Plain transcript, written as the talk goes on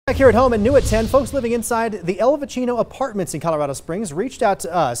Back here at home and new at 10, folks living inside the Vecino Apartments in Colorado Springs reached out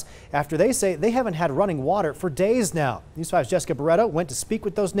to us after they say they haven't had running water for days now. News 5's Jessica Barretto went to speak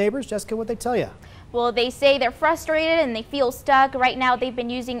with those neighbors. Jessica, what'd they tell you? Well, they say they're frustrated and they feel stuck. Right now, they've been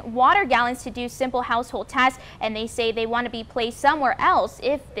using water gallons to do simple household tasks, and they say they want to be placed somewhere else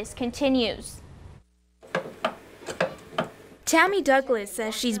if this continues. Tammy Douglas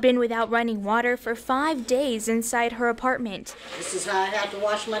says she's been without running water for 5 days inside her apartment. This is how I have to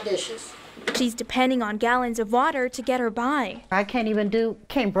wash my dishes. She's depending on gallons of water to get her by. I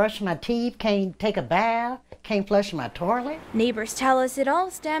can't brush my teeth, can't take a bath, can't flush my toilet. Neighbors tell us it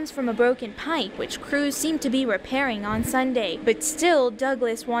all stems from a broken pipe, which crews seem to be repairing on Sunday. But still,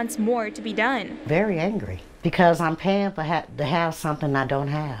 Douglas wants more to be done. Very angry because I'm paying to have something I don't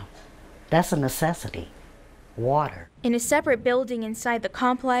have. That's a necessity. Water. In a separate building inside the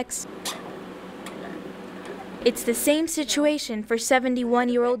complex, it's the same situation for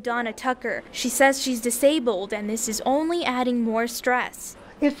 71-year-old Donna Tucker. She says she's disabled and this is only adding more stress.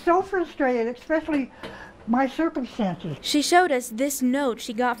 It's so frustrating, especially my circumstances. She showed us this note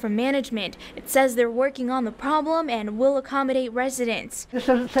she got from management. It says they're working on the problem and will accommodate residents. This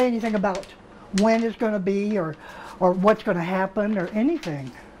doesn't say anything about when it's going to be or what's going to happen or anything,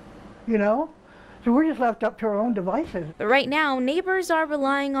 you know? So we're just left up to our own devices. But right now, neighbors are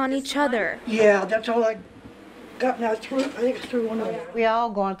relying on each other. Yeah, that's all I got now. I think it's through one of them. We're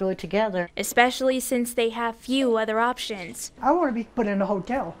all going through it together. Especially since they have few other options. I want to be put in a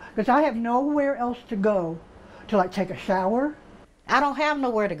hotel because I have nowhere else to go to like take a shower. I don't have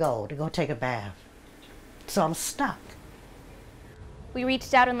nowhere to go take a bath. So I'm stuck. We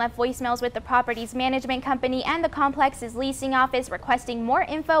reached out and left voicemails with the property's management company and the complex's leasing office requesting more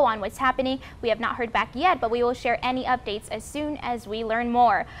info on what's happening. We have not heard back yet, but we will share any updates as soon as we learn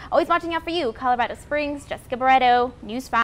more. Always watching out for you, Colorado Springs, Jessica Barretto, News 5.